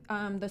think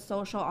the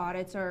social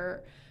audits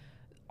are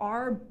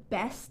our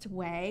best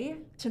way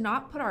to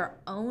not put our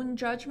own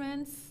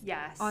judgments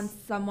on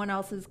someone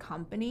else's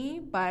company,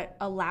 but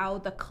allow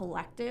the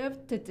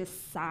collective to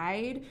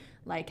decide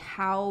Like,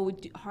 how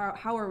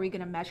are we going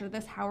to measure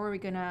this? How are we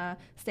going to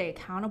stay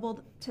accountable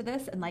to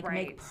this and like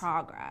make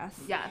progress?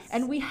 Yes.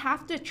 And we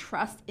have to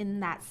trust in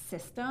that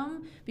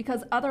system,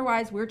 because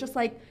otherwise we're just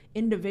like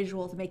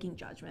individuals making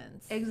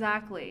judgments.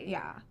 Exactly.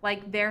 Yeah.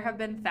 Like, there have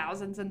been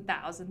thousands and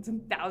thousands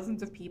and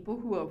thousands of people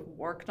who have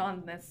worked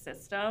on this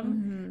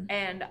system.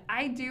 And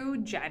I do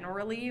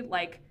generally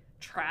like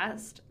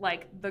trust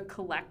like the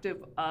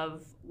collective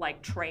of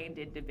like trained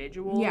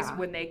individuals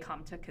when they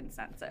come to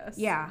consensus.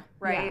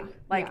 Right.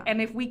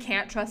 And if we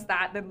can't trust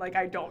that, then like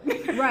I don't.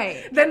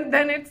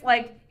 Then it's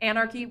like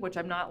anarchy, which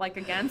I'm not like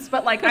against,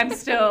 but like I'm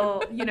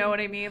still, you know what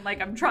I mean?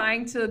 Like I'm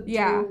trying to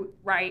do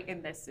right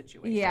in this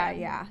situation.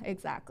 Yeah,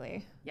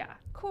 exactly. Yeah.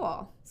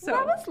 Cool. So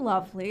that was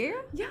lovely.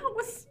 Yeah, it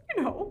was,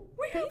 you know,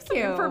 we have Thank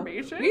you.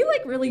 Information. We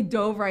like really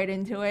dove right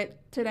into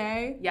it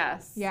today.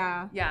 Yes.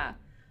 Yeah.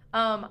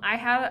 I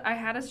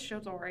had a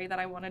story that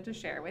I wanted to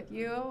share with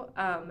you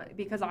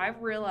because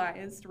I've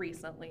realized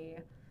recently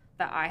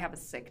that I have a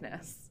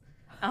sickness.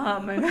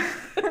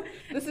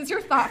 This is your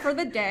thought for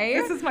the day?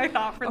 This is my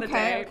thought for the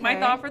day. Okay. My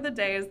thought for the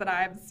day is that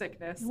I have a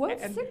sickness. What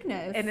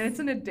sickness? And it's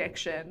an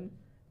addiction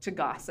to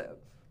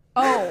gossip.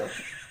 Oh,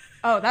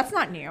 that's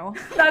not new.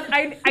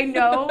 I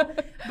know,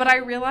 but I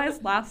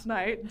realized last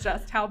night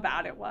just how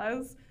bad it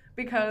was.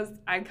 Because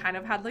I kind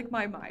of had like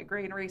my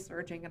migraine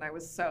resurging and I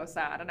was so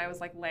sad, and I was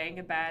like laying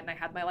in bed and I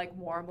had my like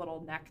warm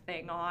little neck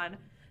thing on,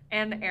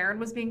 and Aaron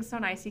was being so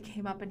nice. He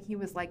came up and he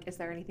was like, "Is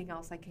there anything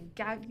else I can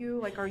get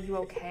you? Like, are you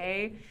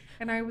okay?"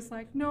 And I was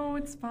like, "No,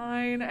 it's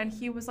fine." And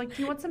he was like,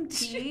 "Do you want some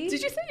tea?"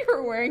 Did you say you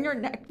were wearing your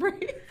neck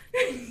brace?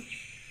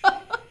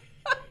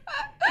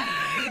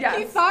 Yes.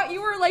 He thought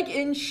you were like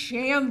in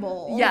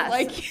shambles. Yes.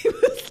 Like he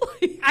was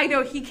like. I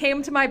know, he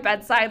came to my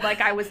bedside like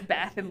I was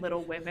Beth in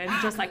Little Women,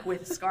 just like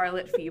with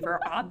scarlet fever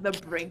on the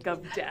brink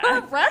of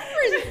death.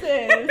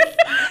 References.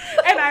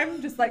 And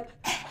I'm just like,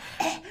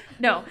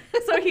 no.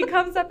 So he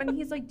comes up and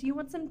he's like, "Do you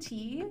want some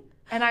tea?"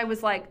 And I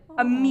was like,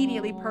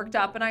 immediately perked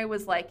up, and I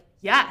was like,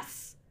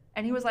 "Yes."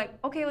 And he was like,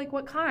 "Okay, like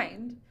what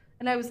kind?"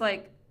 And I was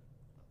like,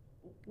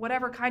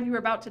 "Whatever kind you were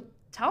about to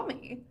tell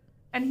me."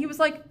 And he was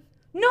like,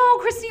 "No,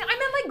 Christine, I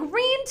meant like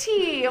green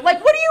tea.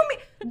 Like, what do you mean?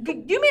 Do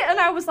you mean?" And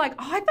I was like,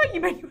 "Oh, I thought you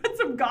meant you had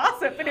some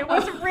gossip, and it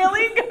was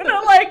really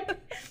gonna like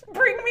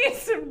bring me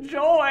some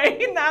joy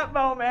in that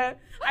moment.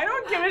 I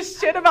don't give a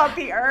shit about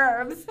the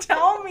herbs.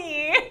 Tell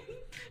me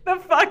the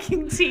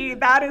fucking tea.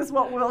 That is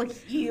what will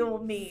heal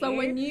me." So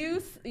when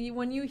you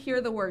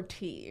hear the word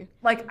tea,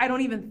 like I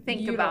don't even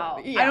think about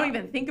I don't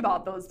even think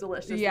about those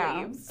delicious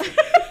leaves.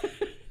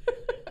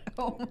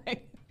 Oh my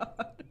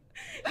God.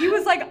 He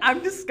was like,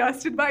 "I'm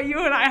disgusted by you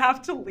and I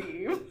have to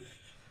leave."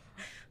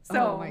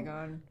 So, oh my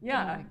God.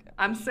 Yeah, oh my God.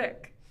 I'm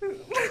sick.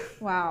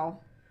 Wow.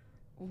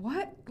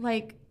 What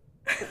kind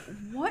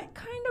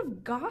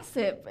of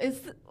gossip is,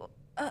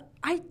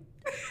 I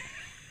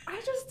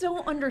just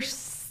don't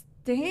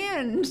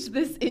understand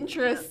this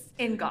interest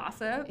in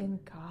gossip.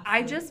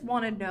 I just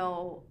want to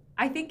know.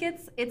 I think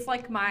it's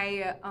like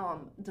my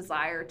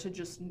desire to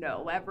just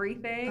know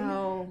everything.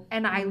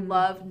 And I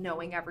love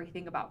knowing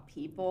everything about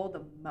people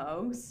the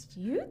most.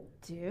 You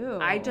do.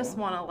 I just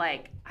want to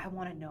I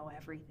want to know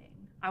everything.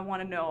 I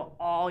want to know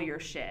all your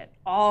shit,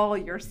 all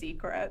your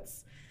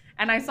secrets.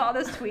 And I saw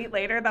this tweet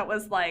later that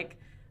was like,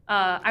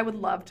 I would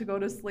love to go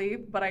to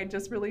sleep, but I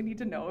just really need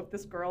to know if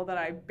this girl that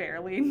I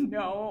barely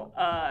know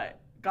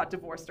got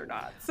divorced or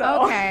not.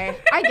 So okay,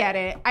 I get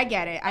it.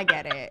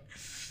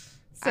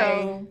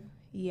 So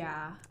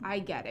yeah, I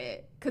get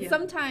it. Because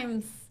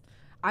sometimes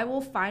I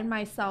will find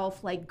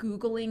myself like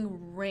Googling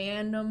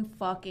random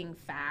fucking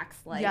facts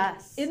like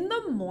in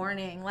the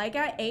morning, like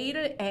at 8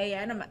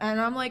 a.m. And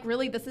I'm like,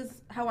 really, this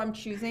is how I'm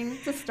choosing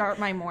to start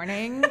my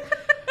morning?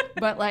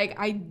 But like,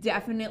 I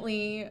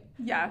definitely...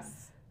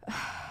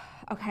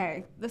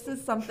 Okay, this is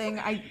something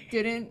I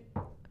didn't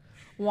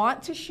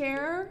want to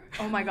share.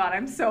 Oh my God,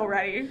 I'm so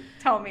ready.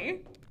 Tell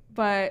me.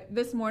 But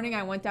this morning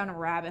I went down a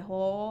rabbit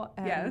hole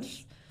and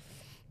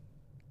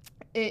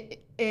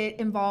it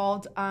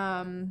involved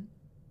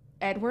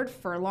Edward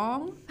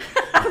Furlong.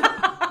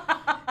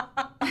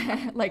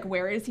 Like,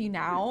 where is he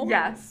now?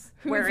 Yes.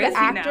 Where is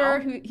he now?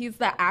 He's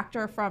the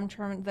actor from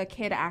the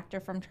kid actor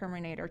from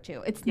Terminator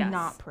 2. It's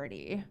not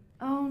pretty.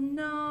 Oh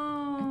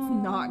no.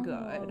 It's not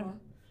good.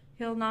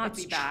 He'll not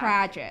be back. It's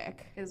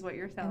tragic. Is what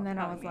you're telling me. And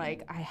then I was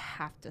like, I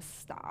have to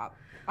stop.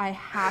 I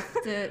have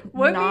to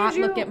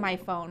look at my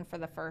phone for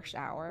the first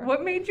hour.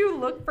 What made you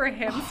look for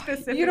him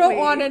specifically? You don't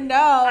want to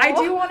know. I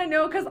do want to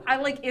know, because I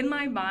like in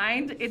my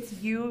mind, it's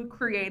you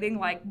creating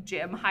like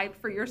gym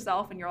hype for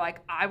yourself, and you're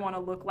like, I want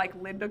to look like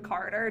Linda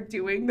Carter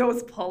doing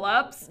those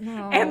pull-ups.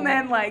 No. And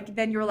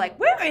then you're like,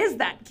 where is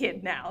that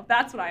kid now?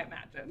 That's what I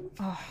imagine.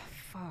 Oh,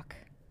 fuck.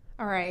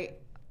 All right.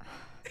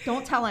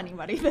 Don't tell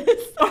anybody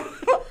this.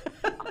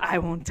 I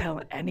won't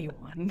tell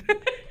anyone.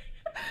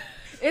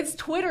 It's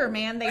Twitter,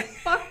 man. They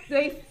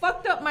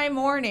fucked up my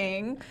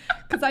morning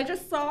because I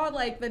just saw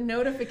like the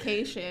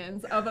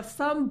notifications of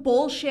some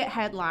bullshit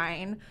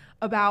headline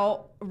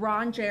about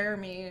Ron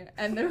Jeremy,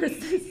 and there was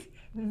this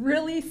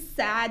really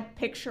sad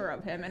picture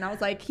of him, and I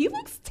was like, he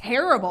looks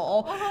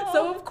terrible.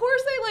 So of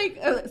course I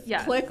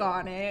like click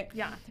on it.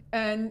 Yeah.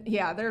 And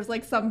yeah, there's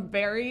like some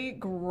very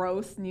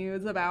gross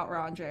news about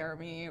Ron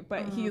Jeremy,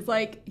 but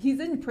he's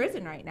in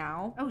prison right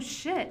now. Oh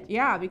shit.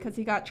 Yeah, because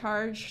he got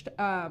charged.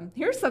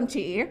 Here's some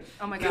tea.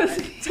 Oh my god.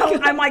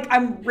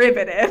 I'm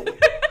riveted.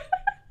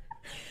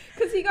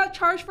 Because he got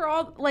charged for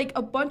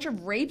a bunch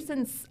of rapes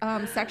and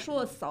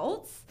sexual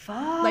assaults,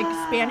 like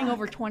spanning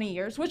over 20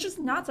 years, which is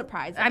not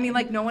surprising. I mean,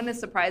 like, no one is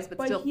surprised,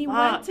 but still. He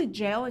went to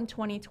jail in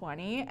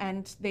 2020,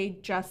 and they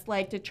just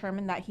like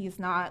determined that he's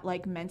not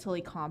like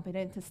mentally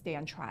competent to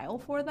stand trial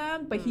for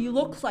them. But he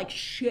looks like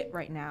shit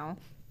right now.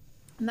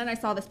 And then I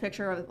saw this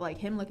picture of like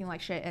him looking like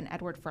shit and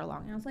Edward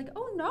Furlong, and I was like,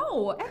 oh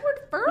no,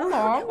 Edward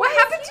Furlong, what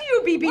happened to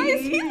you, BB? Why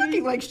is he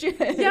looking like shit?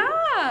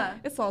 Yeah,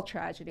 it's all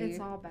tragedy. It's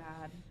all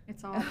bad.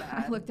 It's all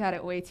bad. I looked at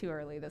it way too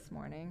early this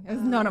morning. It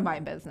was none of my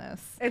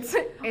business. It's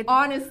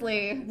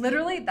honestly,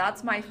 literally,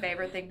 that's my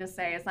favorite thing to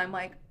say. Is I'm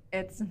like,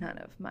 it's none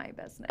of my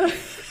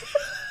business.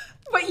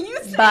 But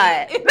you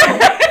say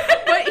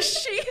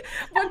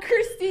but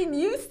Christine,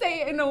 you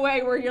say it in a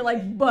way where you're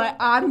like, but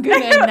I'm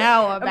gonna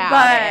know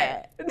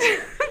about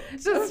it.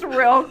 Just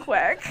real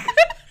quick.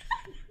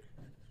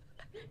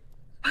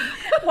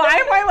 Why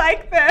am I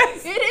like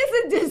this? It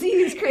is a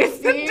disease,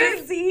 Christine. It's a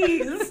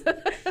disease.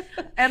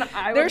 And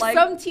there's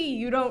some tea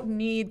you don't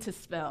need to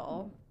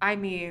spill. I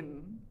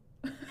mean,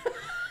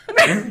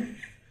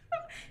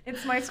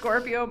 it's my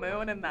Scorpio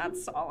moon, and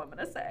that's all I'm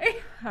gonna say.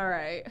 All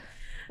right.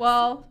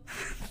 Well,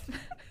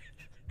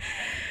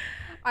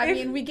 I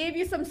mean, we gave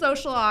you some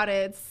social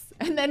audits,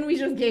 and then we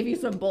just gave you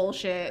some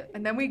bullshit.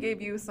 And then we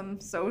gave you some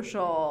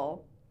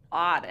social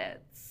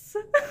audits.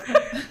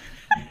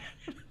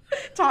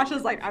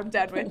 Tasha's like, I'm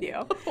dead with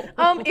you.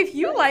 If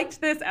you liked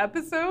this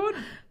episode,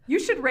 you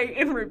should rate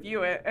and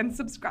review it and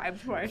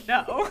subscribe to our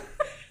show.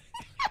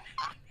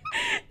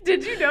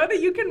 Did you know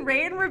that you can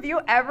rate and review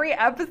every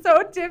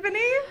episode, Tiffany?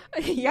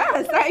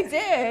 Yes, I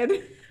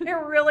did. It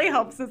really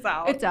helps us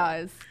out. It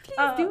does.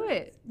 Please do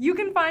it. You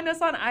can find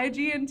us on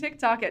IG and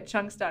TikTok at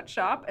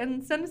chunks.shop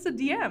and send us a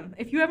DM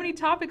if you have any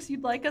topics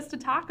you'd like us to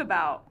talk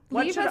about.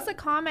 Leave us a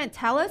comment.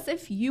 Tell us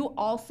if you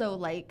also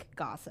like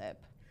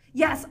gossip.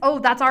 Yes. Oh,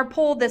 that's our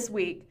poll this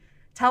week.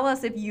 Tell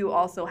us if you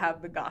also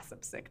have the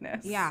gossip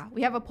sickness. Yeah.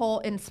 We have a poll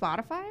in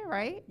Spotify,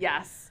 right?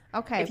 Yes.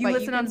 Okay. If you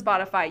listen on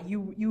Spotify,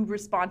 you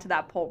respond to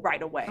that poll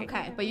right away.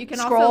 Okay. But you can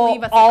Scroll also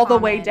leave us all a the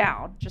comment. way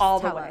down. Just all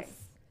tell the way. us.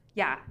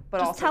 Yeah. But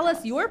just also tell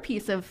us your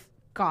piece of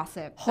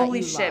gossip. Holy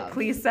that you shit. love,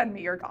 please send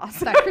me your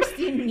gossip. that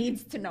Christine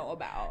needs to know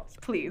about.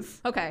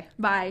 Please. Okay.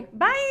 Bye.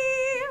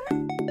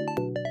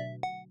 Bye.